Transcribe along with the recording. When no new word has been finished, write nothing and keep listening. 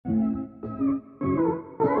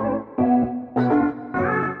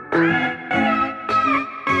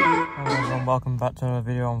welcome back to another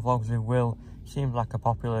video on Vlogs with Will. Seems like a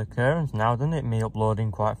popular occurrence now, doesn't it? Me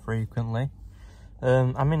uploading quite frequently.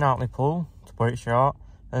 I'm in Hartlepool, to put it short,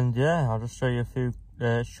 and yeah, I'll just show you a few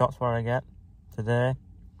shots where I get today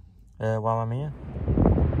while I'm here.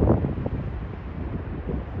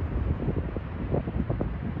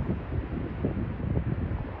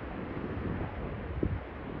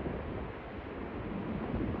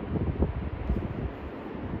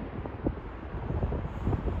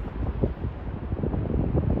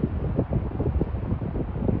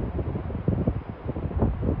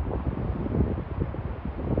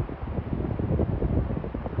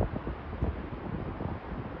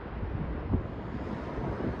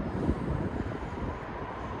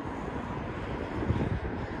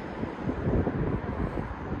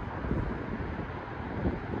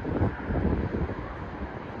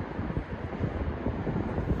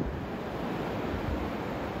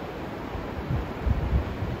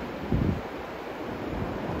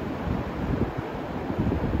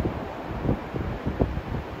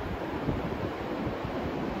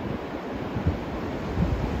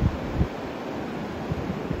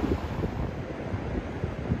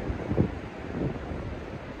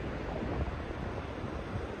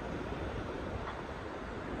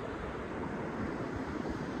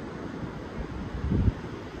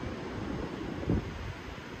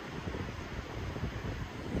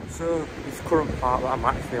 So this current part that I'm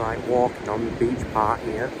actually like walking on, the beach part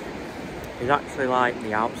here, is actually like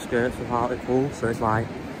the outskirts of Hartlepool, so it's like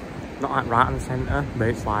not like right in the centre, but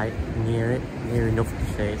it's like near enough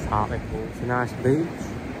to say it's Hartlepool. It's a nice beach,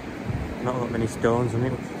 not got many stones on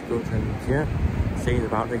it, which is good, and yeah, the sea's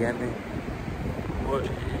about to get me. But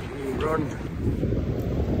you run.